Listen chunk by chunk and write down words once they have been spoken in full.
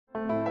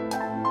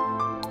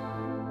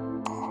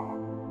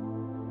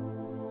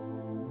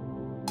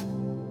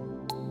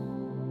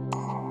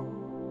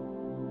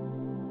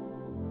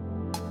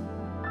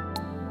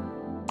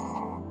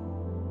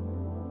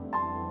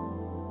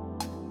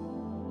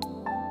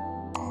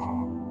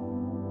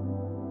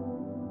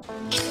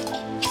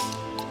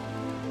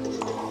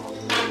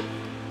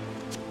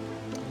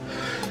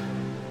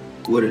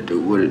What it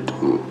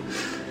do?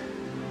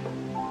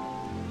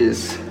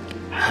 It's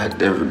High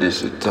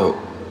Definition Talk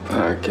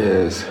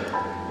Podcast.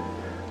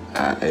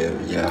 I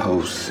am your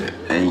host,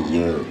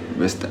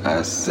 Mr.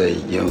 I Say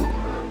Yo.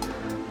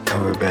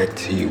 Coming back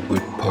to you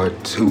with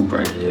part 2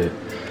 right here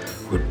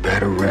with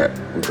Battle Rap.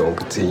 We're gonna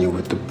continue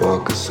with the Bar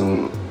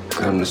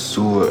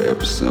Connoisseur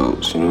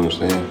episodes, you know what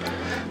I'm saying?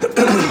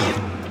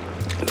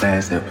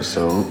 Last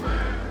episode,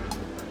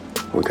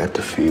 we got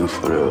the feel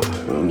for the, you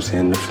know what I'm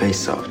saying, the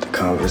face-off, the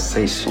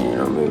conversation, you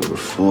know what I mean,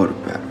 before the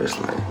battle. It's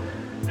like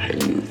how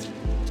you,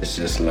 it's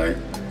just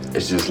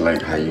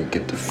like how you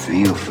get the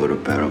feel for the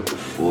battle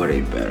before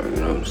they battle, you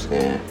know what I'm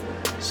saying?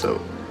 So,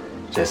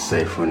 just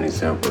say for an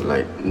example,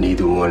 like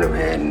neither one of them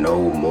had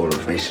no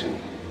motivation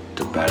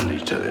to battle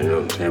each other, you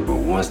know what I'm saying? But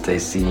once they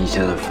see each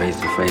other face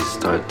to face,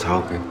 start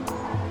talking,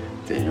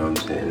 then you know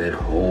what I'm saying, that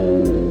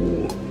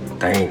whole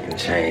thing can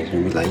change.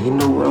 You be like, you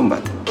know what, I'm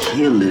about to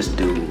kill this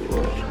dude.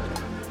 Or,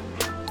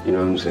 you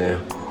know what I'm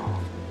saying?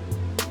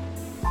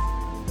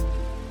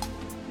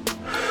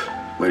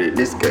 But in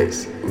this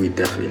case, we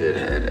definitely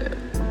didn't have that.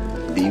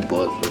 The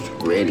boys was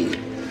ready.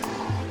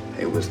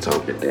 They was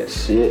talking that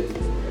shit.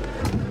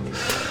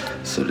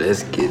 So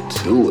let's get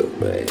to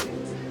it, man.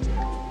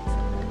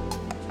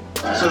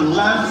 To the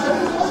left.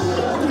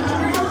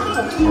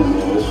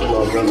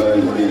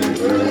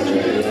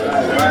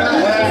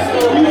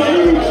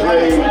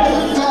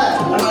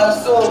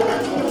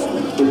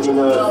 Looking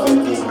up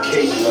 50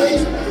 cake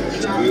like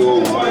we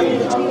all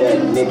white, I'm that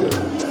nigga.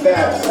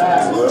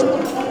 Fast, bro.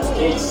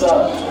 Gates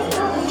up.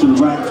 To the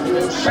right.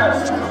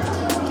 Chef.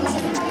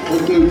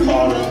 Okay,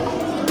 Carter.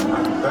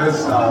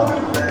 That's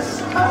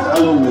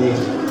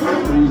Eloise.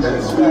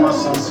 That's me, my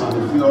son.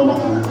 If we all on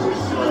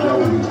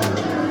Eloise.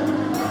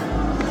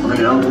 Man, I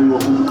don't know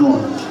who's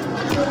going.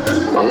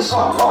 I'm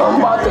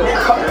about to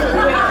cut.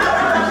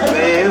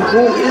 Man,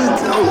 who is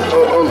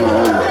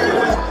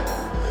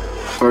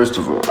First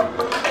of all,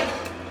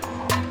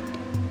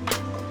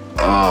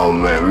 oh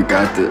man, we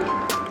got the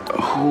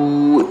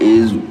who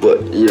is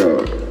but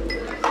yo,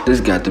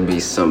 this got to be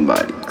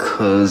somebody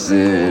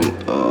cousin,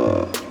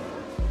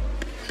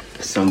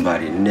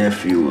 somebody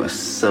nephew or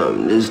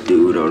something. This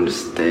dude on the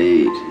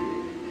stage,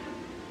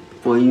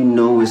 boy, you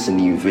know it's an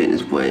event.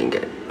 This boy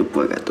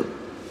got the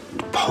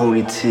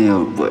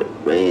ponytail, but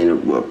man, the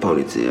boy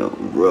ponytail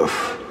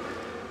rough.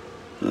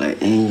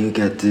 Like, and you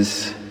got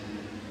this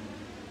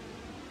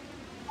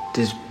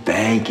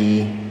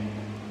baggy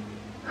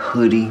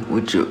hoodie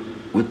with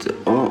the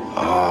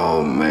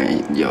oh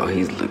man, yo,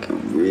 he's looking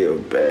real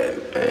bad,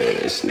 man.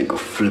 This nigga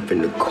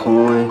flipping the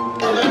coin.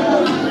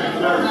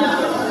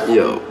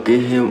 Yo,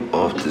 get him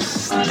off the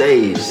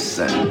stage,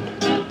 son.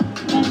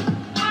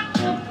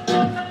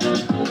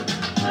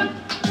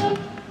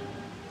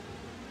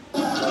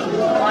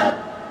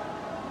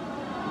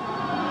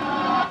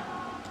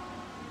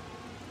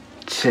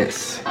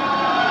 Chess.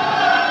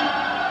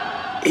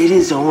 It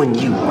is on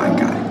you, my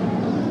guy.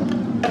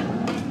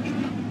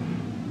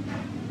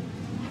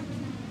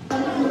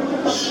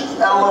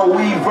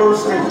 LOE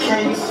versus the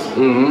case.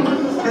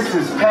 This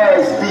is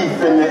past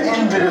beef and the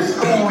end of the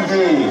school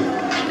year.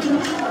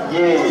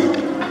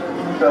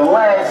 Yeah. The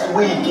last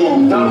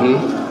weekend,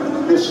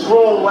 the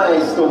strong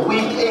last, the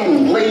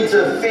weekend,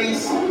 laser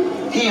face.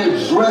 He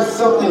addressed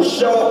something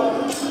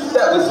sharp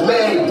that was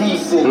mad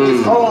decent.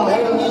 His arm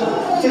hanging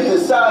to the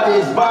side of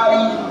his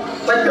body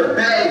like a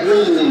bag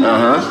leaning.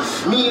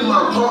 Me and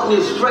my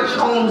partner stretch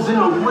arms in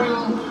a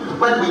ring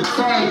like we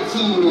tag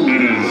teaming.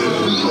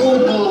 We all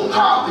gon'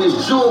 pop, his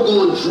jaw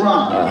gon'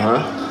 drop.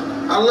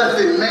 I left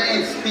it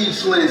mad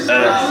speechless,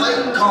 but I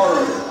like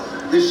Carter.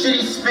 The shit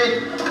he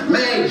spit,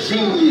 mad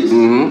genius.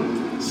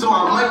 So I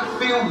might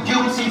feel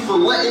guilty for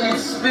letting it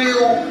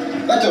spill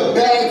like a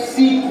bad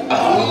sequel.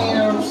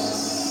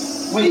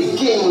 Here's where the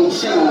game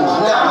changed.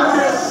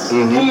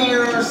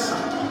 Here's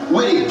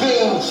where the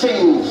game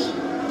changed.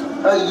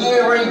 A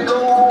year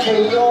ago,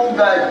 KO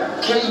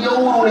got KO'd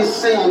on the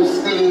same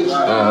stage.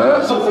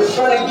 So for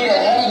trying to get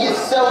ahead of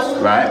yourself,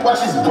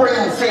 watch his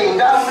brain change.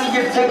 I see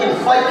you taking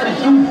flight cause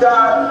you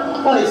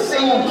died on the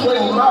same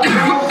plane. My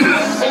girl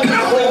ain't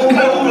clean.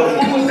 No, the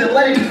fools that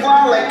let it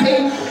fly like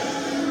eight.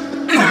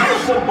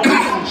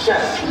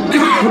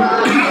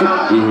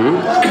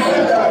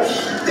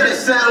 Did it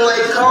sound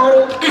like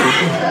Carter?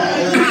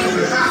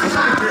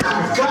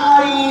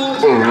 Got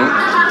him.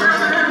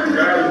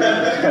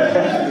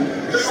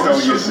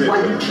 Why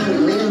you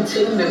can't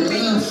maintain the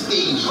main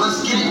stage?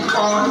 Let's get it,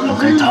 Carter.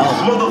 Okay, Tom.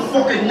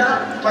 Motherfucker,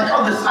 not like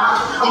other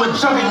sides. I'm a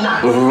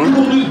juggernaut. You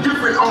gon' need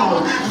different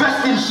armor.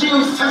 Vest and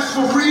shields, test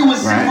for real with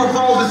six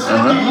revolvers.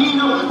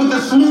 Nina with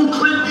a smooth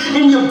clip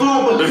in your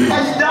barber.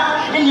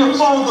 S-Dot in your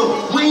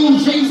father. Wayne,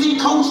 Jay-Z,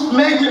 Coach,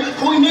 Magnet.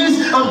 Point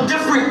is, I'm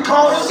different,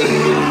 Carter.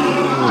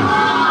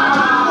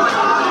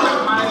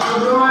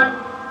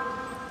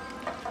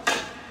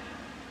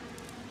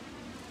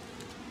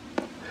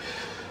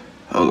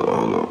 Hold on.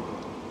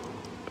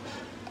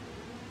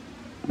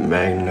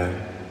 Magna,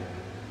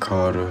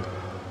 Carter,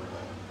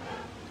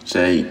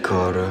 Jay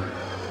Carter.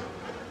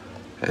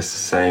 That's the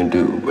same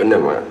dude, but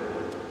never mind.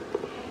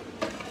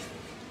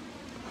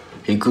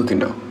 He cooking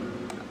though.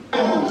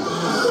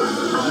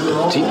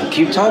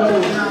 Keep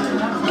talking.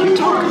 Keep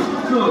talking.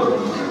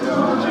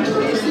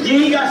 Yeah,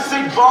 he got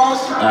sick balls.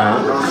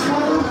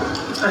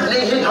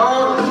 They hit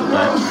hard.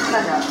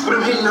 But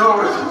I'm hitting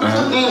hard.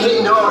 He ain't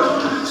hitting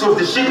hard. So if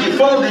the shit get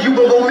further, you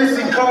gon' go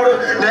missing Carter.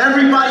 Now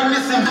everybody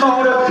missing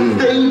Carter.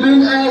 They ain't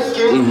been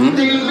asking.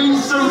 They ain't been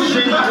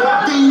searching.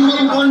 They ain't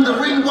been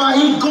wondering why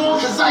he gone,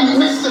 cause I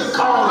missed the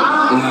Carter.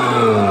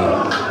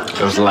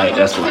 That's light,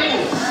 that's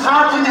light.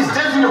 How can this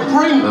desert of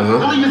brain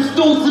leaving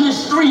stones in the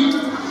street?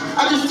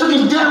 I just took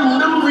him down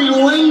memory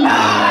lane.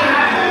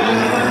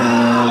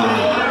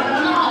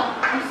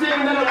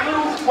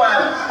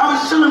 I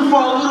was chilling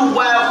for a little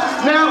while.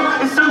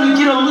 Now it's time to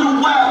get a little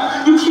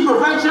wild. You keep a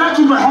ratchet, I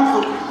keep a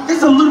heifer.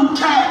 It's a little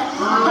cat.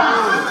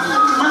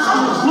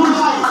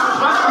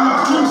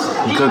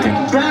 You cooking?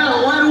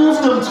 Down right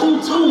off them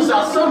 2 twos. I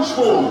search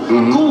for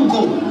them.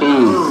 Google.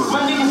 My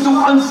niggas do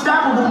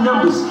unstoppable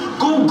numbers.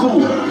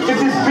 Google. If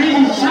it's big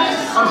in chat,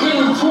 I'm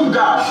hitting 2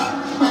 guys.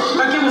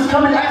 Like it was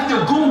coming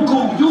after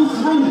Google. You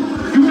through.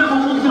 You never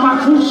moved in my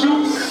crucial.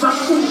 My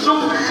crucial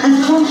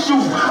is crucial.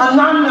 I'm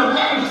not in a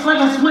mag. It's like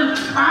a split.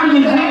 I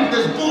didn't have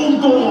this boom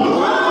boom.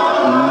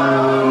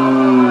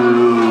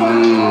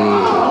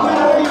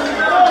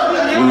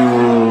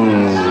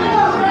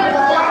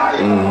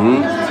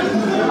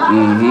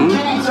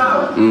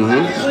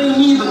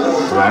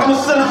 Right. I'm a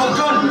son of a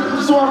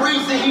gun, so I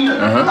raised the heater.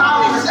 I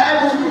always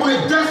apple on a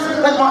desk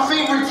like my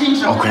favorite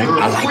teacher. Okay,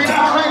 I like when that.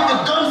 I crack the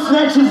gun,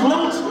 snatch his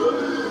lungs.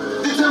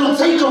 They tell him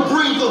take a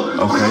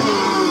breather. Okay.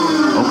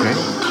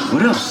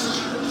 What else?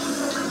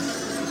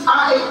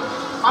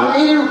 It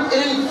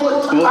ain't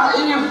funny. It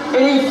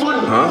ain't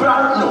funny. But I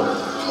don't know.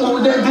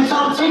 They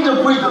tell him take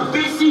a breather.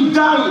 BC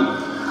dying.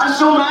 I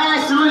show my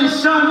ass to let it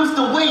shine. What's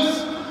the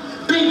waist?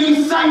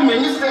 BB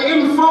Simon, it's the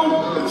info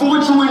for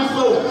what you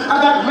info.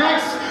 I got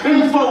max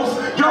infos.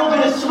 Y'all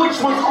better switch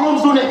with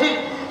arms on the hip.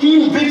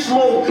 He in bitch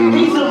mode.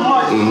 He's a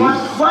mutt.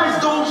 Why is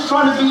dogs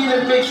trying to be in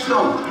the big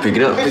show? Pick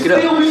it up.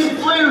 Still be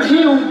flared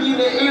heel be in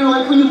the air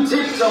like when you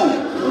tiptoe.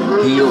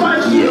 Heel,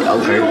 yeah,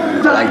 okay. I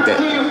like that.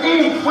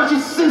 Watch your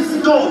sis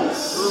go.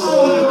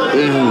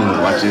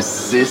 Watch your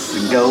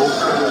sis go.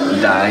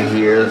 Die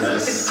here,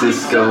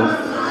 Cisco.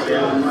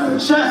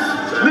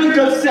 Chest,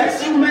 makeup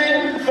sex, you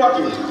man, fuck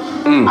it.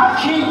 I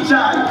can't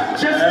die,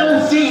 just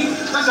don't see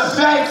like a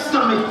bad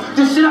stomach.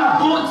 The shit I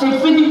bought take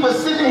 50% of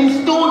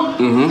his store,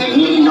 then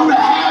he ain't know the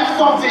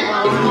half of it.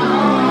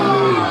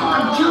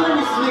 I'm killing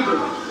this nigga.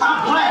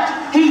 I'm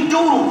black, he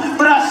doodle,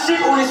 but I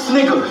shit on this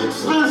nigga.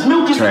 Spill his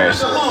milk in the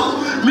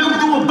hood. Milk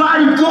through a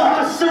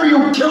bodyguard, a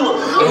serial killer.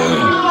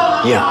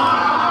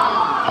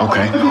 Yeah.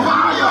 Okay.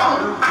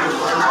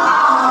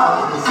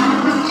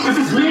 If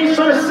his man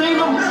trying to save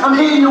him, I'm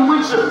hitting the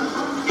Witcher.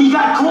 He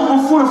got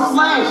caught before the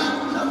Flash.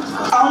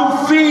 I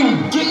don't feel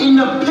getting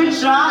the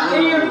picture I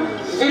am.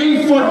 It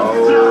ain't funny.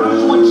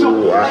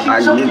 I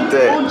get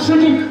that. On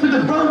chicken to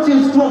the burnt to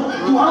his throat.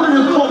 You holler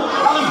the coat.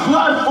 I was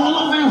blood all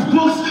over his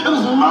books. It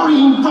was murder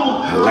he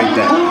wrote. I like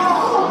that.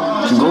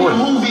 Keep going.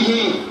 Movie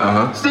here.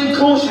 Stay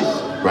cautious.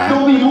 Right.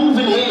 Don't be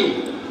moving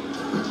here.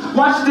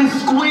 Watch this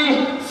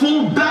square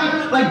fall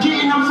back like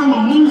getting up from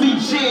a movie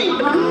chair.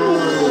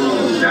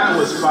 That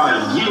was fire.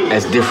 Yeah.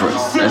 That's different.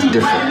 That's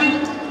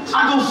different.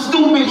 I go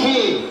stupid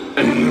here.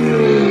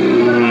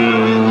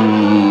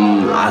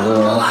 I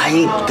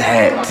like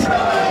that.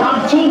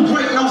 I'm too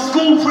great, no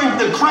school print.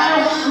 The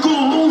crowd go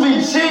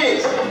moving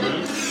chairs.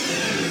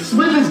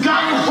 With his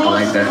guy in front,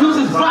 like that. use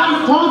his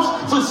body parts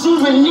for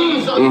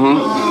souvenirs.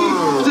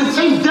 To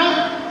take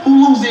that, who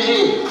lose their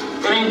head?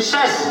 It ain't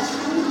chess.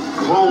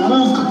 Wrong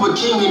move could put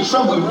King in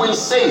trouble. You ain't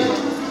safe.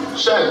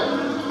 Check.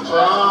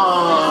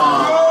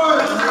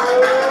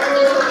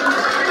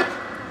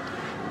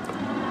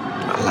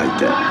 I like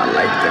that.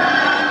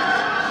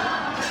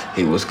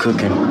 He was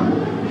cooking.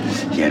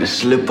 He had a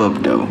slip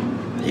up though.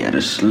 He had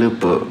a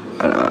slip up.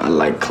 I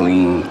like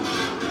clean.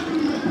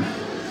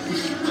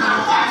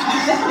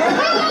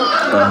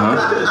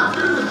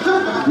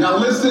 Now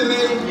listen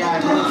in.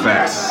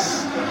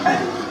 Facts.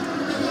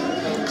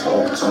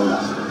 Talk.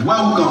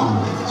 Welcome.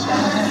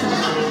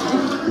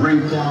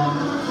 Raekwon.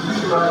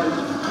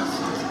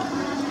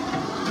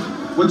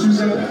 What you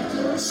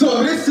said?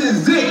 So this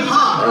is it,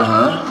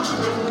 huh?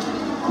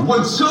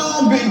 What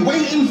y'all been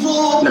waiting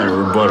for? Not a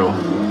rebuttal.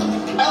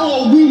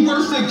 LOE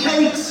versus the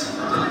Cakes.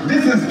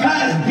 This is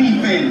past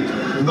beefing.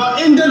 The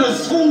end of the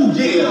school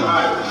year. The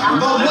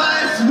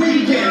last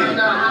weekend.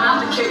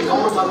 Not the Cakes.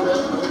 Don't worry about that.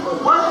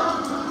 What?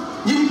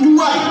 You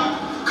right.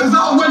 Cause I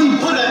already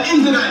put an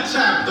end to that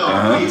chapter.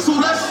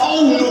 So that's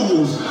old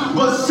news.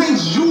 But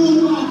since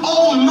you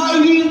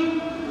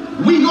almighty,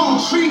 we gon'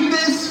 treat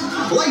this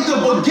like the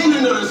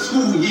beginning of the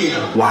school year.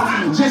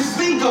 Wow. Just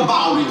think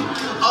about it.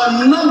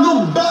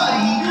 Another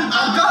body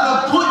I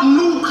gotta put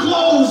new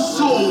clothes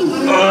to.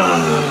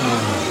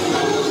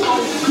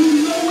 You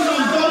know what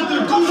I'm about to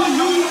do to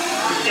you?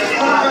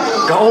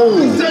 Go.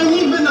 This ain't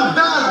even a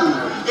battle.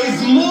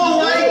 It's more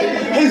like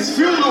his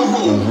funeral.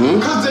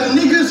 Cause the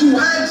niggas who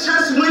had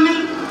chess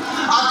winning,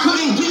 I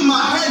couldn't get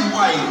my head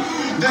right.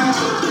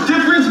 The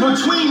difference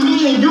between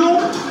me and you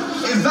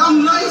is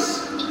I'm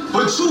nice,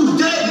 but you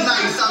dead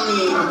nice. I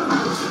mean,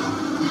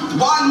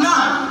 why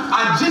not?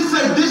 I just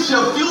said this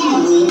your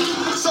funeral,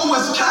 so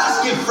it's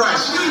casket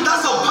fresh.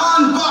 That's a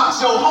pine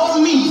box, yo,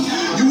 homie.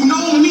 You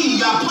know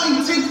me, I play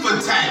tit for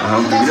tat.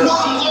 That's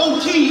why I'm low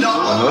key, dog.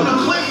 I'm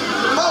gonna play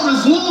about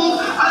as long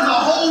as a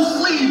whole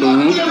sleeve of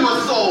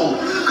aerosol.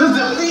 Cause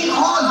the feet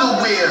hard to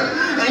wear,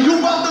 and you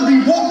about to be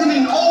walking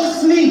in old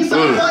sneaks.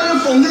 I'm firing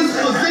from this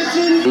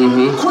position,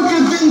 quicker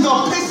than the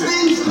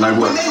Pistons like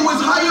when they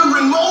was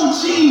hiring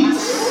Mochi.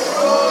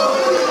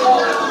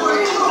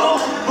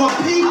 But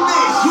peep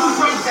this, you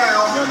break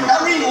down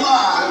every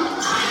line,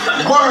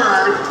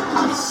 word,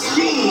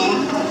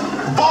 scheme,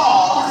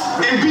 ball,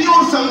 and be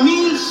on some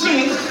mean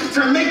shit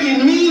to make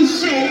it mean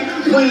shit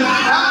when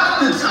half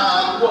the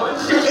time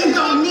it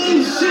don't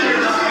mean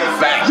shit.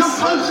 Facts. Your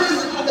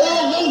punches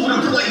all over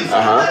the place.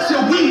 That's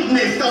your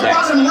weakness. The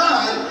bottom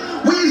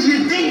line, where's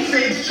your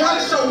defense? Try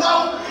to show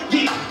out,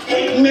 get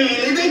hit, man.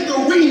 It ain't the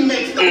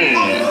remix. The ain't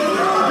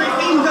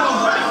the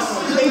raps.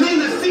 It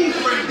ain't the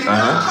secret. Did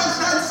y'all catch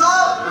that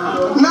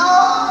song?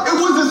 Nah, it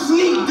was a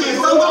sneak diss.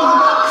 I'm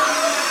about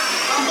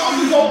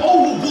to go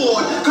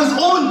overboard. Cause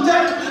on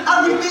deck,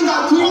 everything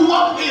I threw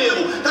up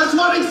ill. That's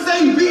why they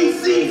say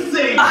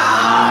BCC.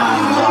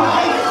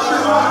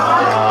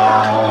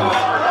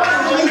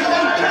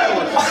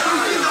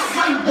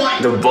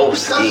 The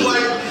Volsky.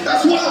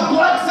 That's why I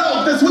blacks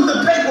out. That's what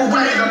the paper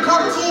ran. A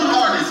cartoon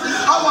artist.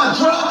 How I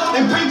draw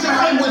and paint your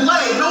head with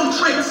lead. No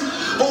tricks.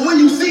 But when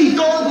you see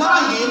Dog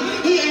lying,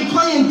 he ain't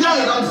playing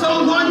dead. I'm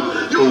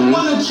someone you don't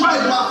want to try.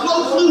 My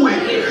flow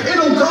fluid. It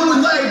don't come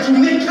with legs. You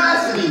Nick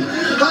Cassidy.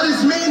 How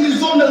this man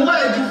is on the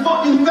ledge. You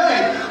fucking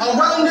fed.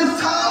 Around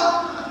this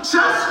time,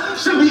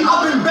 chest should be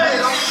up in bed.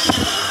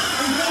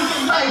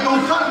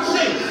 Don't talk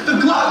shit. The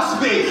Glock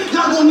spit.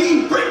 Y'all gon'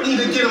 need Britney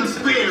to get him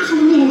spared.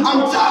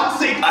 I'm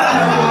toxic.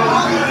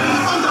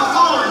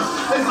 Underarms.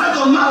 It's like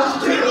a mouse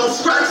pit. Don't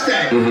scratch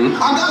that.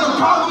 I got a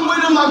problem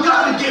with him. I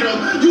gotta get him.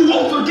 You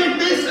won't forget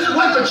this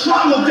like a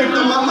trauma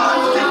victim. My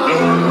mind's sick.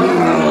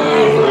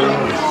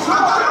 I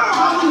got a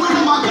problem with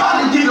him. I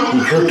gotta get him.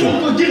 You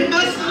won't forget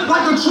this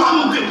like a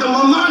trauma victim.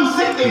 My mind's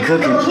sick.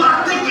 The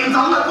plot thickens.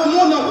 I left him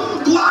on the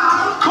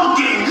block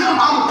cooking.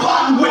 I'm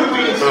pot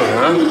whipping.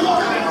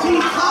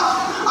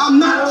 I'm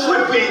not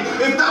tripping.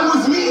 If that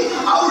was me,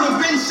 I would have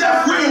been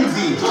Chef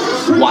Ramsay.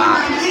 Wow.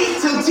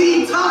 Eat to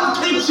T-Top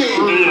Kitchen.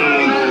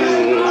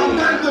 I'm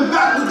back to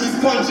back with these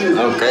punches.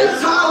 Okay.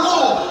 Ty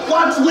Law,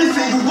 watch,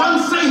 listen, you run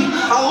safe.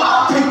 A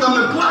lot picked on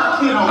the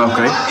block, you know.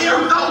 Okay. I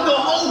aired out the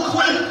whole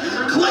clip.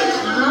 Click,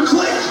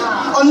 click.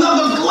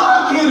 Another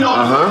Glock, you know.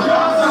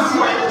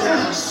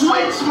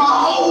 Switch my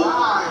whole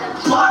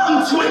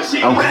bottom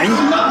twitching. Okay.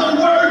 Another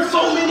word,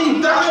 so many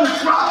dimes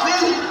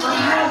dropping.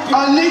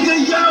 A nigga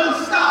yell,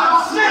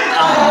 stop, snitch.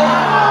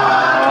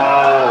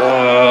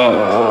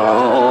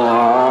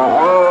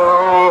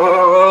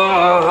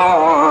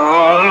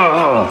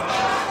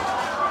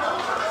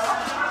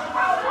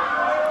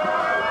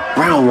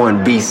 Round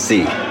 1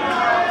 BC.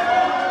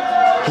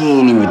 He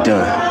ain't even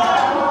done.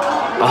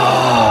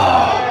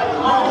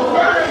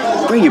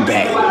 Bring it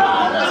back.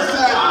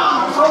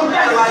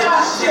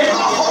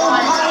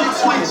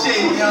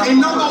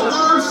 In other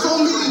words, so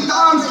many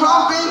dimes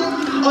dropping.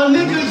 A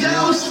nigga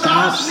yell,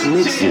 stop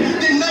snitching.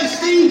 The next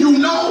thing you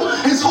know,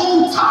 his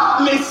whole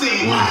top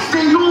missing.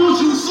 The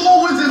news you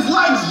saw was his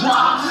legs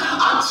drop.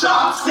 I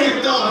chop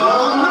sick them.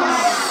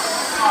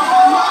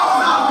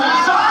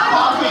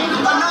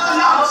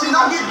 I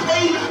get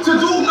paid to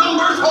do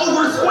numbers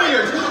over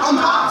squares. I'm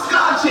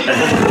hopscotching.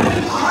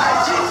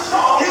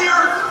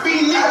 Here,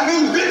 be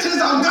napping bitches,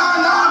 I'm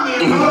gone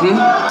nobbing.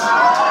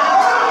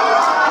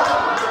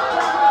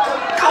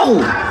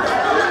 Go.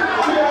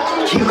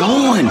 Keep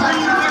going.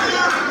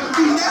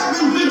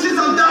 Bitches,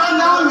 I'm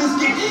dynamics,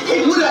 get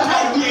hit with a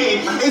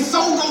headman. It's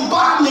so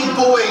robotic,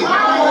 boy. I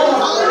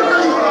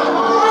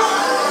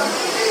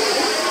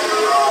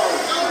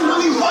don't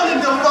really want to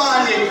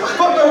define it.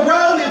 Fuck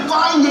around and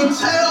find your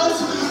tails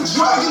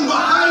dragging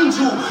behind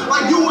you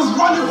like you was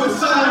running with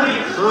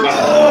somebody.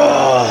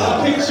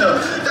 Picture.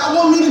 That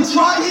want me to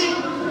try it?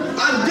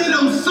 I did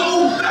them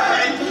so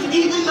bad,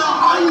 even the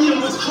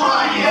onion was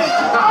crying.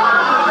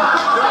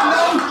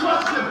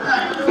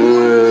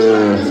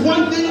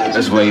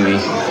 That's wavy.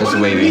 That's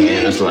wavy.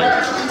 Yeah, that's like.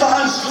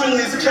 Fine string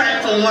this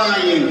cat for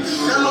lying.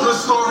 You know the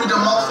story, the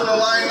mouse and the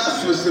lion? I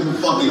switched it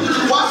fucking.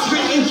 Why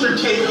spit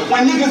intricate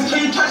when niggas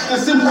can't catch the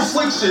simple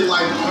slick shit?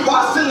 Like,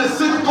 why send a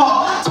sick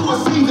pop to a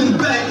seasoned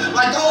bet?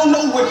 Like, I don't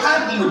know what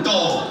happened with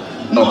dog.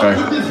 No, Okay.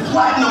 with this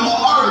platinum or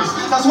artist,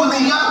 that's what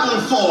they yapping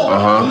for.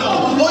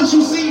 No, once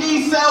you see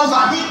these sales,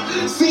 I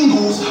hit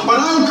singles, but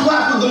I ain't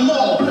clapping them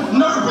all.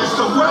 Nervous,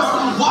 the rest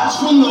watch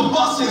from the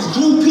buses,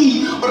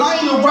 groupie, but I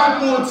ain't a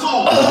rapper on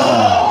tour.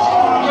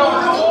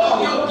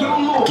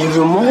 Give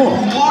him more.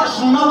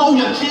 Marshmallow,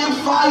 your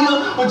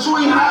campfire, but you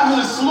ain't having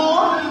a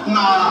s'more?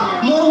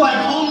 Nah, more like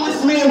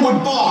homeless man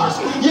with bars.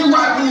 Your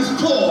rapping is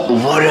poor.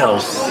 What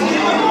else?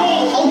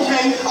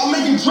 Okay, I'll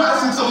make it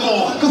drastic some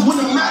more. Cause when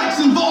the Maddox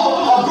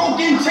involved, I broke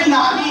in 10,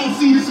 I ain't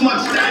see this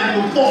much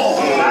standing before.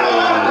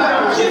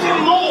 Give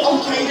him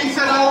more. Okay, they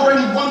said I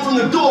already run from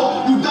the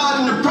door. You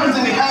died in the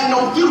present and had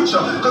no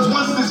future. Cause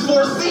once this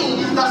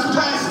foreseen, that's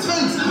past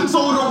tense. So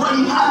it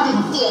already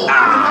happened before.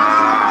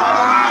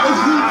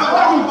 It's good for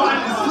everybody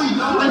to sleep.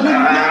 Like when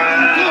I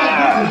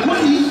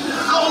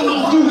don't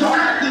know if you was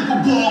acting for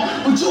ball,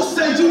 but you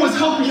said you was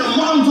helping your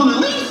moms on the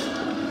lease.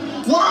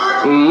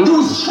 Word?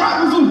 You was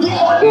trapping for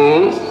ball.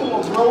 Come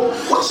on, bro.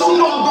 What you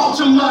know about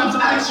your moms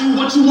ask you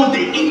what you want to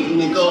eat,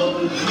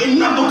 nigga? And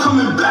never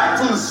coming back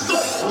from the store.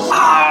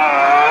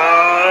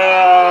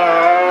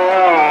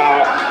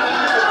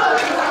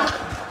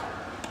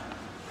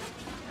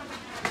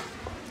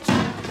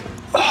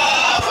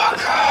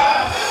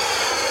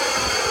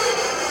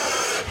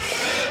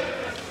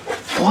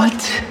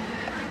 What?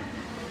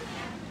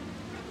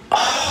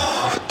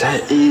 Oh,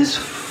 that is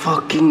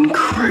fucking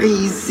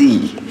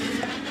crazy.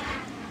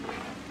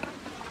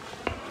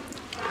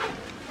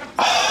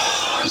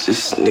 Oh,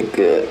 this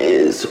nigga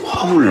is.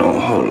 Hold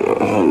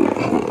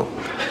on.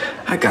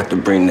 I got to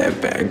bring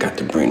that back. Oh,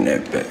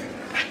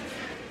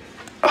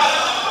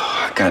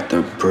 I got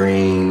to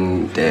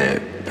bring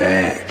that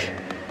back.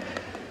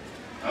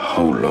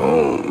 Hold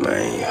on,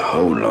 man.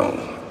 Hold on.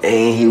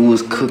 And he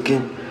was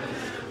cooking.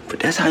 But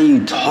that's how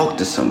you talk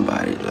to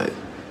somebody, like,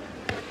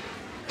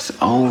 it's an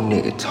old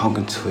nigga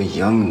talking to a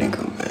young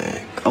nigga,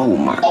 man. Oh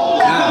my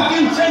God. I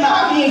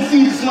didn't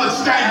see this much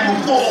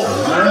standing before.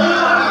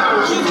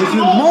 Give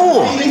you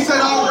more. They said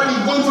I already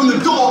run from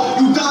the door.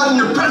 You died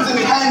in the present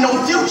and had no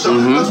future.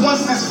 Because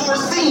once this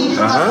foreseen,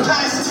 that's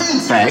past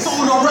tense. Facts. So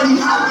it already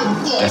happened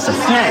before. That's a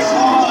fact.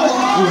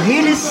 You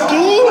hear this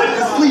scheme? Like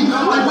to sleep,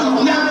 like when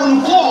you nap on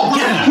the floor.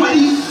 Yeah.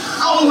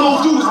 I don't know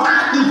if you was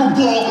acting for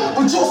ball,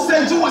 but you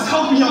said you was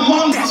helping your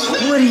mom. That's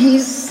what he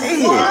said.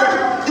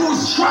 You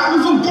was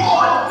trapping for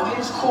ball.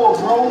 It's cool,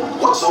 bro.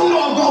 What you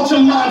know about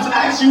your moms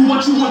ask you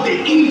what you want to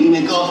eat,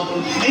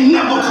 nigga, and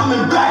never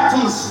coming back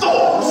from the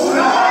store.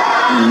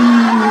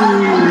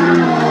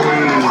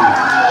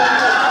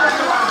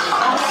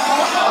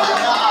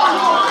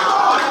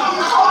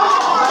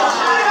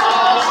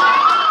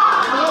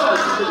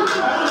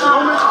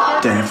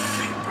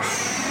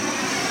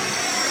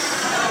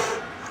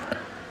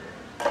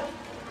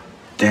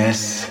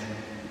 That's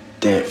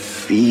that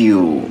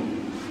feel.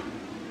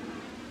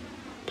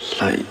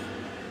 Like,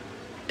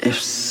 if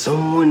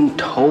someone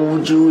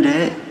told you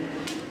that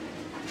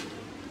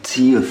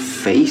to your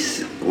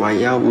face while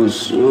y'all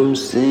was, you know what I'm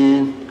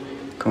saying,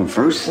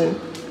 conversing,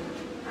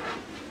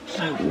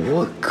 like,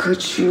 what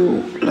could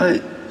you,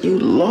 like, you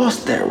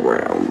lost that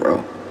round,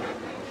 bro.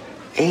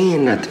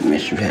 And not to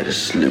mention you had a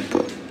slip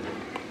up.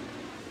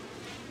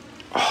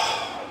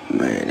 Oh,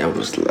 man, that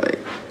was like,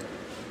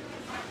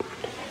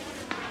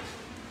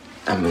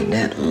 I mean,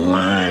 that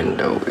line,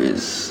 though,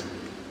 is,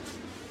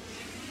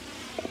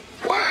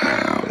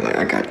 wow.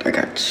 Like, I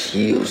got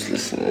chills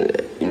listening to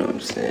that, you know what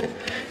I'm saying?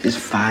 It's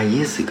 5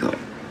 years ago.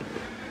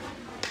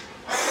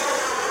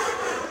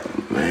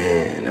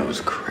 Man, that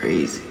was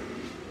crazy.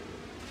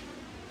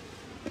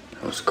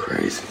 That was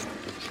crazy.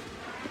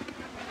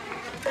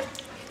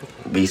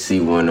 BC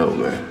 1-0,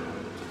 man.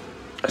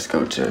 Let's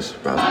go, Chess.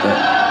 Bounce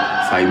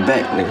back. Fight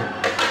back, nigga.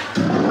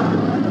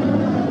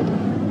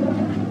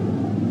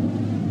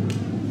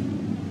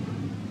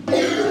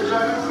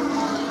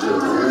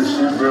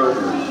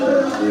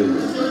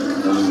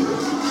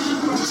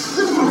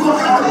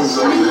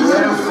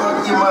 Where the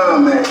fuck your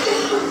mom at?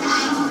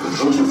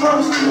 Don't you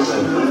promise me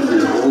that?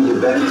 Hold your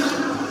back.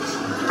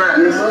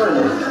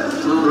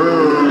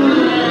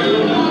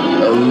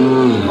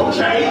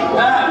 Okay.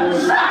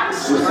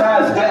 Facts.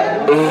 Besides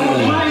that,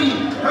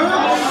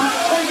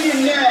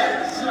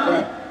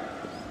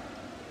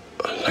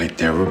 I like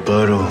that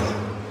rebuttal.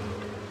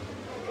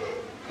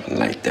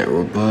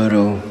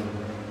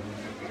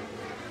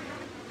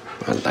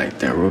 I like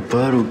that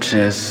rebuttal,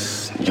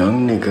 Chess.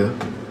 Young nigga.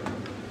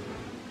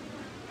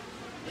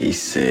 He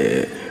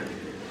said,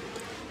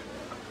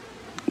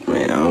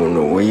 man, I don't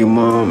know where your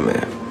mom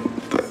at,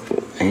 but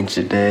ain't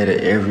your dad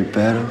at every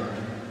battle?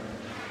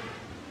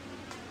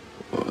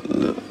 Well,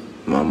 look,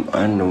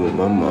 I know where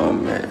my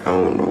mom at. I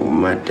don't know where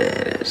my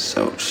dad at,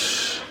 so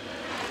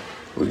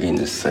we're getting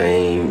the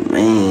same.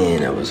 Man,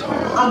 that was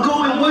hard. I'm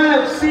going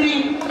web,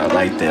 see? I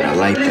like that.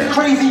 This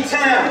crazy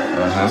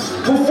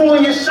town.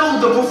 Perform your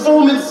shoulder,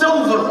 performance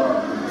over.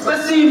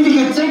 Let's see if he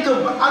can take a.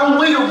 I don't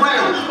wait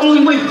around.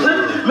 Only way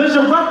clip, measure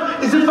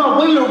up is if I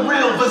wait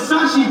around.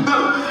 Versace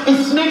belt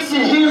and snakes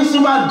and heels, so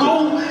my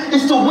goal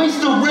is to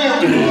waste around.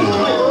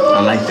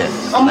 I like that.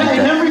 I'm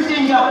letting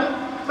everything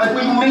out, like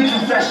when you make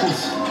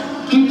confessions.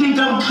 He think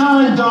I'm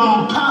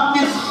condom, pop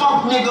this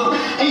fuck nigga,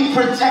 ain't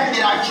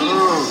protected. I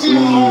can't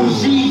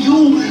see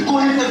you. Go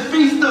ahead to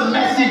face the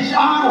message.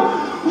 I'll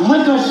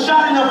lick a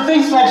shot in her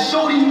face like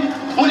Shorty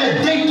when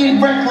a date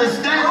get reckless.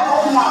 That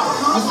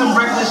was some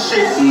reckless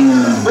shit.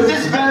 But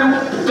this battle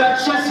got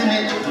chess in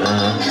it,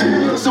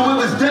 so it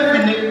was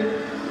definite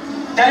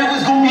that it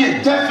was gonna be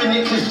a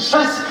definite. Cause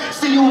chess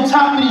say stay on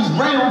top of these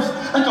rounds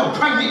like a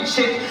pregnant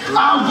chick.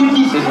 I'll give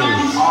these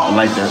clowns. I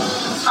like that.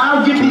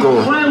 I'll give these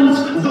clowns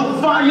the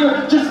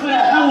fire just for the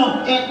hell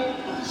of it.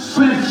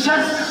 But if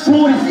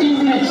chessboard is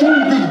easy to change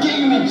the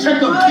game and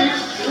check a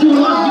bitch, you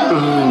love it.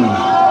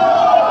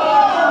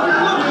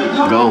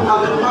 Go.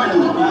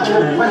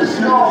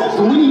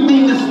 So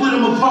anything to split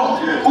them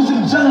apart on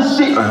some jealous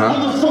shit.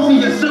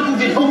 Motherfucker, your circle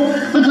get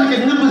hooked. Look like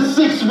a number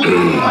 6 with I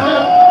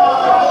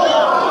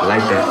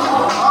like that.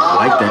 I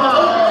like that.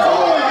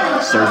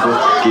 Circle,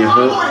 get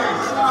hooked.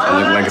 I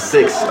look like a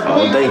 6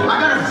 all day. I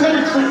got a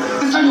better trick.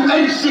 This how you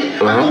edit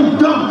shit. I go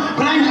dumb,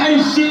 but I ain't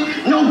edit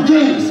shit. No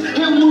games.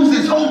 He'll lose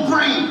his whole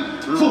brain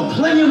for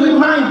playing with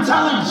my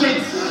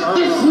intelligence.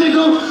 This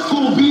nigga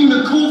gonna be in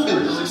the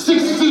coffin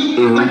 6 feet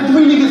like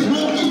 3 niggas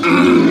walking.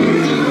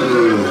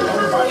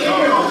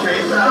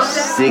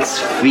 6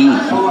 feet,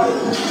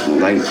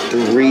 like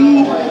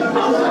 3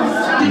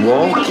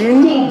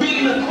 walking. Gonna be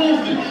in the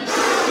coffin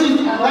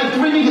like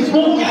 3 niggas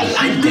walking. I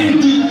like that.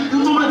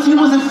 You thought my team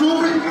wasn't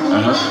fluid?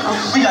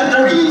 We got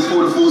 38s,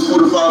 44s,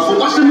 45s.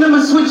 Watch the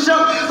numbers switch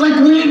up like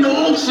we in the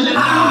auction. I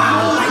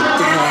like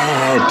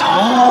that.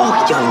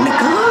 Talk, young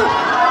nigga.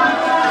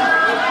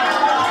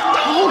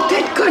 Talk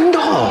that good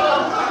dog.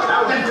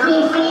 That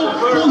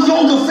 4-4,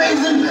 yoga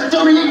phasing,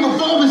 38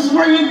 revolver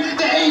spraying,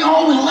 the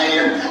AR with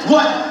layer.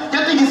 What?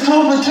 Y'all think it's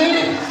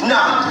complicated?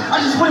 Nah, I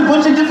just put a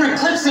bunch of different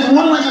clips in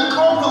one like a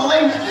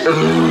compilation.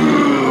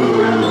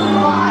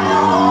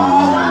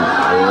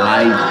 I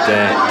like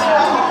that.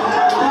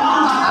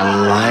 I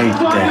like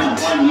that.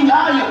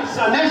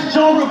 So that's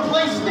Joe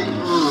replacement.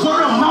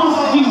 Word of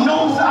mouth, he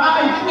knows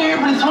I air,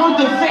 but it's hard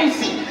to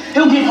face it.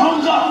 He'll get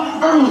hung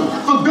up early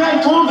for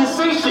bad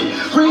conversation.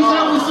 Breathe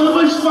out with so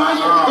much fire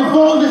and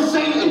ball to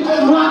Satan.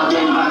 Locked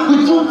in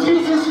with 2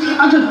 pieces,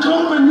 I could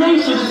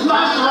combination. It's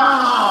my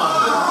shot.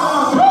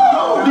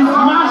 It's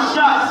my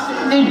shots.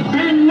 And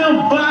bend the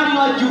body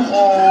like you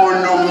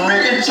on the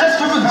man. And chest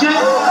for forget.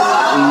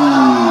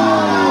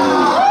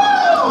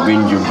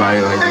 Bend your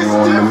body like you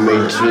on the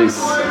Matrix.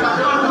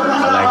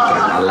 I like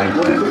that. I like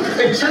that.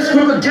 And just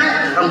from a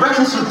gap, I'm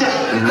reckless with that.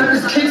 Got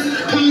this kid's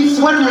pain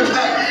sweater and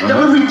hat.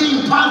 Now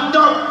everything popped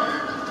up.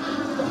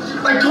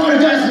 Like Carter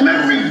got his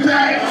memory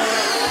back.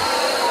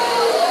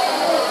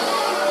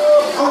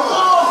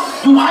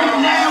 You hype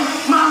now?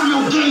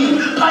 Mario game,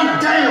 pipe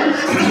down.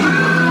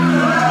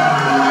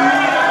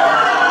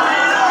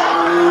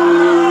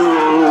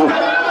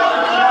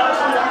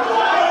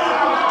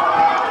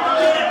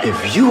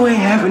 If you ain't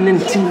have a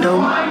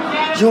Nintendo,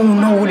 you don't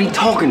know what he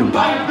talking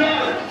about.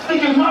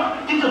 Pick him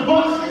up, get the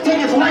box, take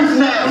his life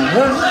now.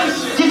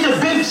 Get the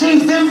big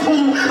cheese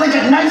dimple like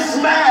a nice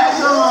smash.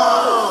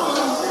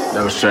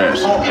 That was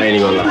trash. I ain't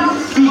even gonna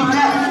lie. Be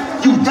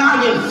that, you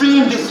die and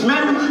fame this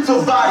metal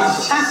for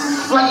body's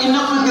chest. Lighten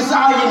up with this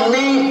Iron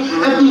Man.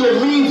 After your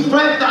means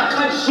breath, I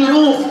cut shit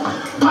off.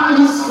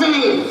 Body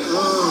sphere.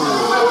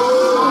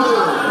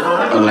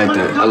 I like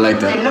that. I like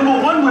that. And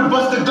number 1 would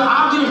bust the dog.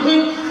 I get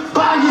hit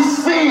by your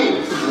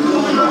sphere.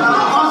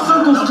 Our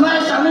circles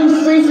clash, I lay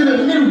face in the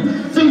middle.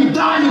 Think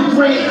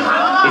diagram.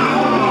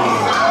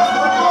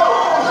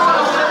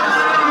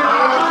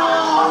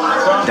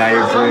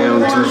 Diagram,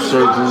 2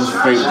 circles,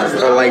 face.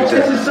 I like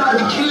that.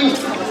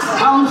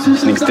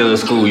 This nigga still in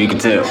school, you can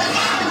tell.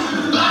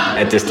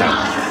 At this time.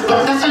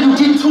 That's how you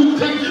get 2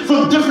 picked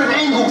from different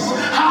angles.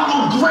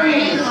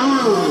 Hologram.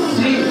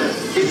 Damn.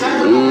 Is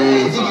that what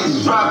he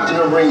gets dropped in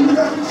the ring?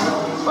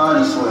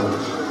 Body swing.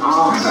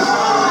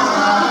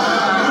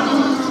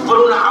 But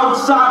on the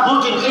outside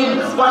looking in,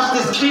 watch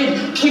this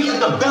kid kick at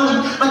the belly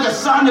like a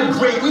sonic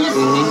break. We is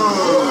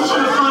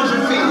trying to find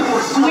your feet.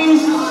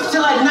 Squeeze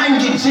till I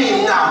 90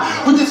 G now.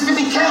 With this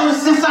 50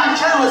 calluses, I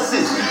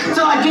calluses.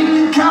 Till I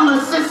get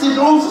calluses and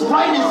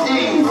arthritis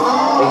in.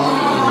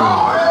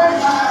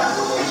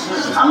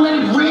 I let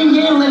it ring,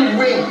 yeah, let it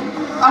ring.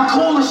 I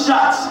call the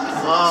shots.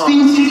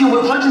 Steve's kicking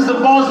with punches, the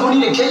balls don't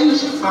need a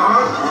cage.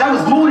 That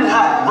was more than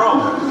hot,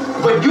 bro.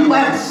 But you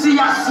have to see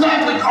I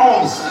snap with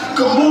arms.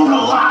 Kimura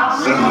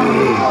locks.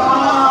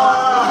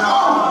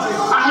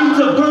 I hate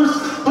to burst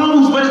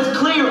bones, but it's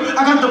clear.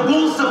 I got the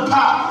balls to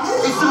pop.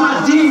 It's in my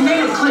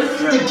DNA to clip.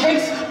 The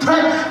cake's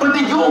prep, but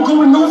they all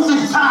going off the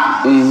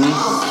top.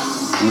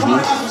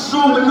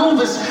 Strong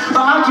maneuvers,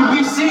 but how can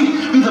we see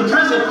be the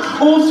present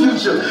or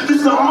future? This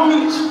is the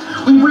army.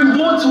 We bring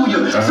more to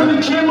you. Some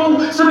in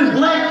camo, some in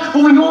black,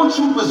 but we all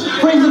troopers.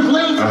 Razor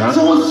blades,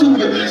 swords to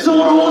you.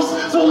 Sword horse,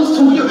 swords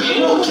to you.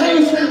 More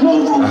case, more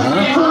rules.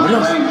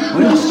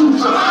 More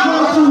shooters,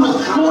 more shooters,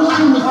 more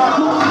shooters,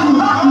 more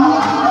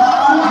shooters.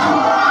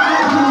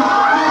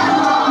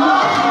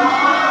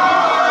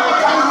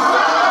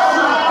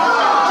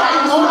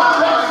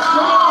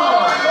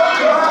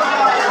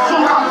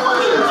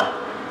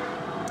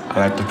 I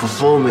like the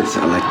performance.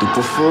 I like the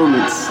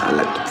performance. I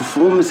like the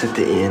performance at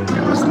the end.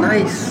 That was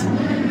nice.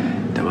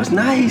 That was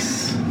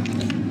nice.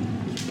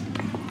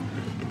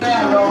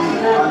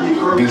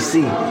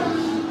 BC.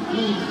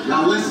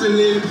 Y'all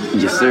listening?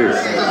 Yes, sir.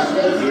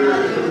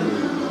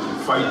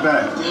 Fight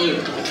back.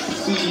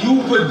 See,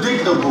 you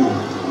predictable.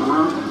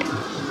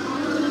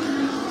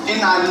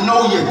 and I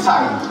know you're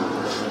tight.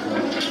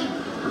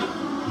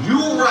 You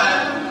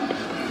rap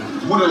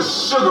with a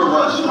sugar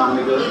rush, my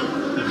nigga.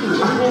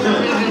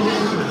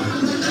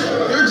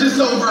 You're just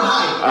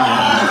overhyped.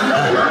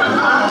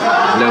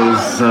 That was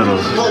subtle.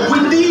 But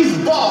with these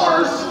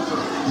bars,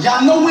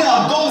 y'all know where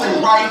I'm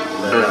going, right?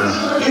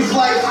 It's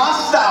like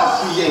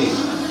hostile created.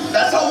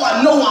 That's how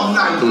I know I'm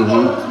nice.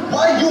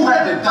 Why you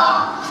had to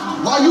die?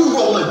 Why you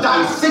roll a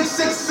dice?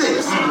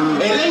 666.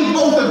 It ain't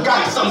both the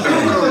dice. I'm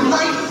feeling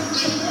right.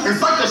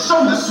 It's like a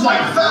shoulder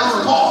swipe,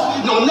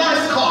 fastball. No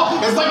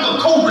NASCAR. It's like a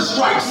Cobra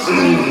strike,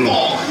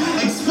 ball,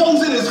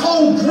 exposing his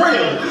whole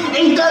grill.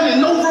 Ain't that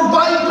an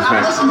overbite?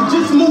 Unless you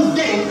just moved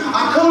in,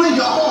 I come to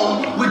your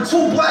home with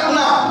 2 black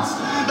knives.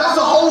 That's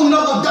a whole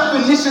nother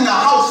definition of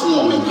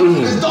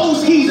housewarming. It's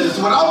those heaters.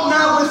 Without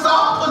malice,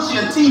 I'll put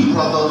your tea,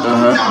 brother.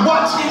 Now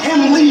watch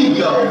him leave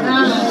you.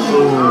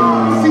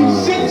 See,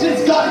 shit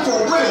just got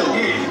for real.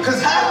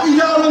 Cause half of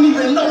y'all don't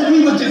even know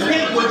we were just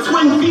hit with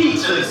twin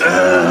features.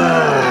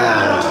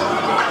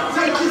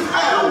 Take this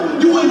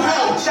L, you in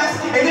hell, chest.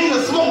 It ain't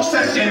a smoke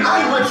session.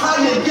 I ain't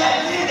retired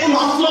yet. In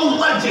my flow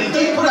legend,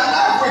 they put an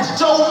average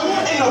Joe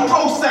in the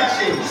pro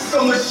section.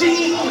 The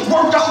machine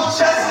workout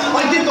chest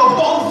like it's a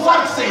both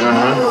flexing.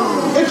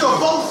 If the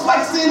both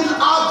flexing,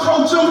 I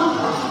approach them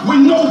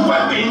with no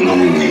weapon, no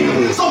kick.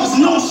 So it's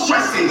no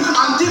stressing.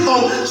 I give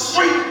them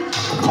straight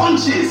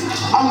punches.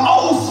 I'm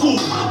old school.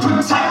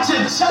 Protect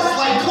your chest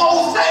like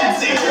closed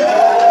fencing.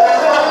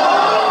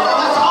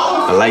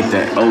 I like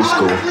that, old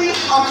school.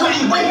 I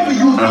couldn't wait for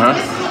you.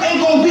 This ain't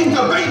gonna be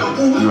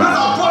debatable. Cause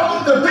I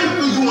brought the bait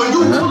for you and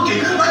you took it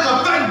like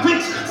a fat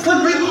bitch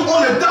slipping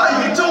on a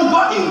diet. Joe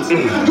Buttons. You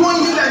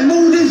ain't in that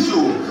mood, is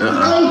you?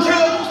 I don't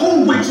care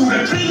who with you.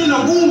 The kid in the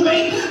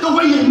roommate, the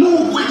way you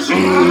move with you.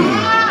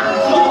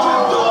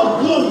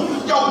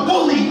 Yo,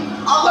 bully.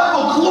 I left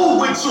a clue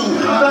with you.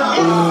 The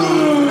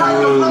MC had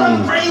the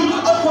blood frame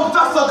of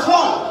Professor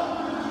Clump.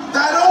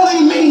 That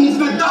only means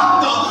the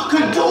doctor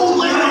could do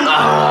little.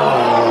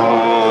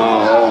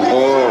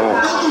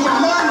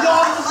 Remind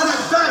y'all of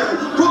that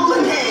battle,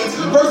 Brooklyn Hands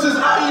versus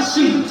Iron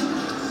Sheik.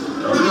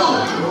 No,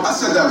 I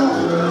said that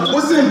wrong.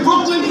 What's in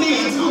Brooklyn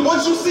Hands?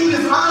 Once you see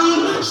this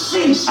Iron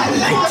Sheik. I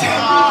like that.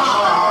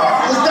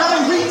 Was that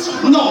a reach?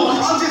 No,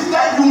 I'm just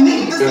that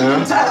unique. This is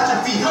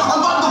catastrophe.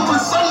 I'm about to put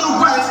sun to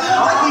rest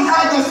like we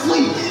had to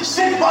sleep.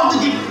 Shit about to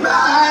get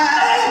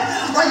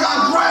bad. Like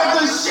I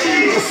grabbed the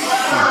shit.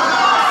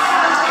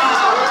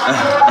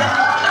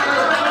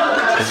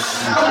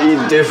 He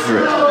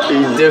different. He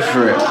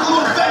different.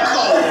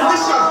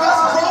 This your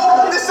best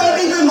bro? This ain't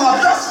even my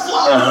best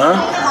flow.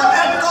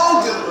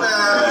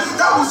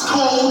 That was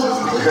cold.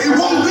 It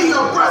won't be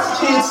a breast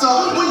cancer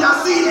when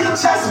y'all see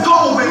chest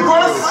go and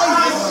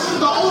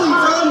bursitis. The only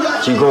term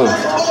that keep going.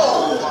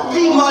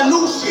 Be my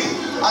new shit.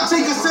 I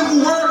take a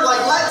simple word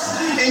like let's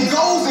and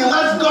goes and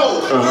let's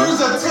go. Here's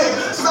a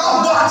tip.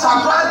 Stop watch. I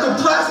grab the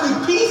plastic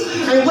piece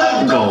and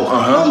let go.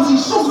 Clumsy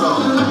shooter.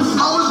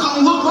 I was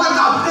gonna look like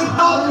I picked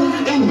up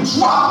and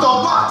dropped a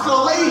box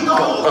of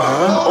Legos.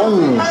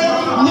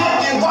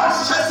 Neck and watch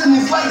chest and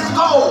his legs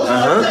go.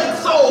 Say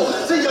so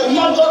to your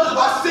mother.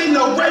 I seen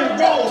the red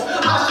rose.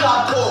 I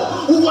shot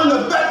call. Who won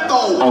the bet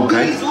though?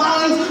 These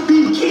lines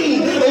be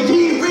key. If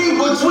he read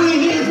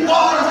between his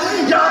bars,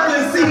 y'all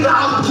can see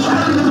how.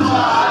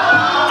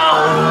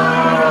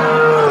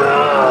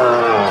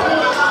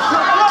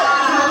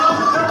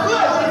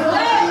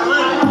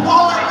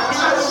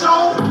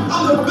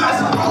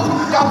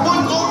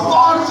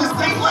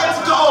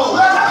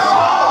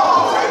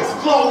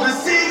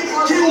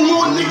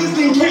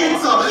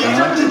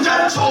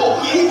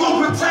 He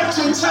gon' protect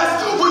your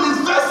chest with his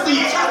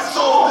vesty chest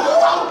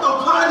out the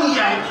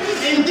Pontiac.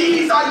 And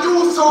these I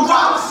use to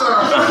rock, sir.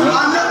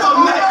 I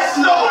never met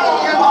snow.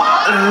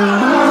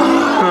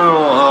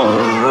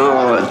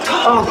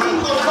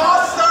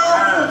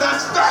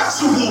 That's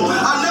factual.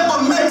 I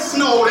never met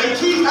snow. They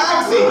keep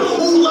asking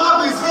who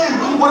love is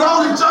him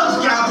without a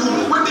judge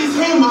gavel with his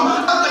hammer.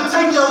 I can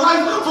take your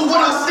life for what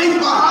I see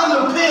behind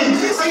the pen.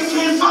 They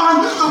can't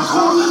find the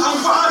cool I'm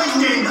riding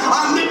in.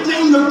 I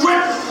nicknamed the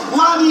grip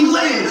Lonnie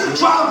Lynn.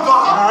 Drive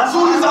by.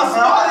 Soon as I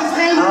spot his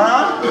hand,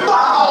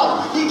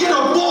 wow, he get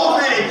a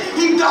ball head.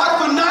 He died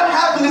for not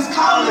having his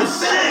common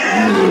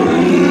sense.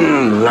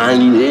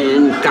 Lonnie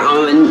Lynn,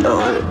 common.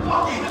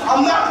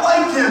 I'm not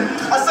like him.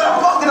 I said,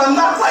 fuck it, I'm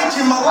not like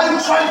him. My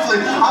life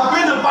trifling. I've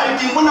been a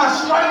Viking. When I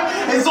strike,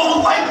 it's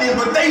all lightning,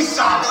 but they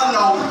shock. I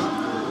know.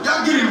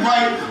 Y'all get it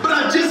right. But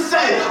I just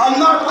said, I'm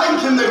not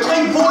like him. The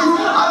K-boys,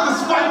 I can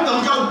spike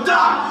them. Yo,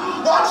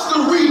 Doc, watch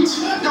the reach.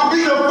 You'll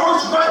be the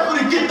first rapper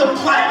to get the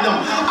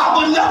platinum. I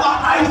would never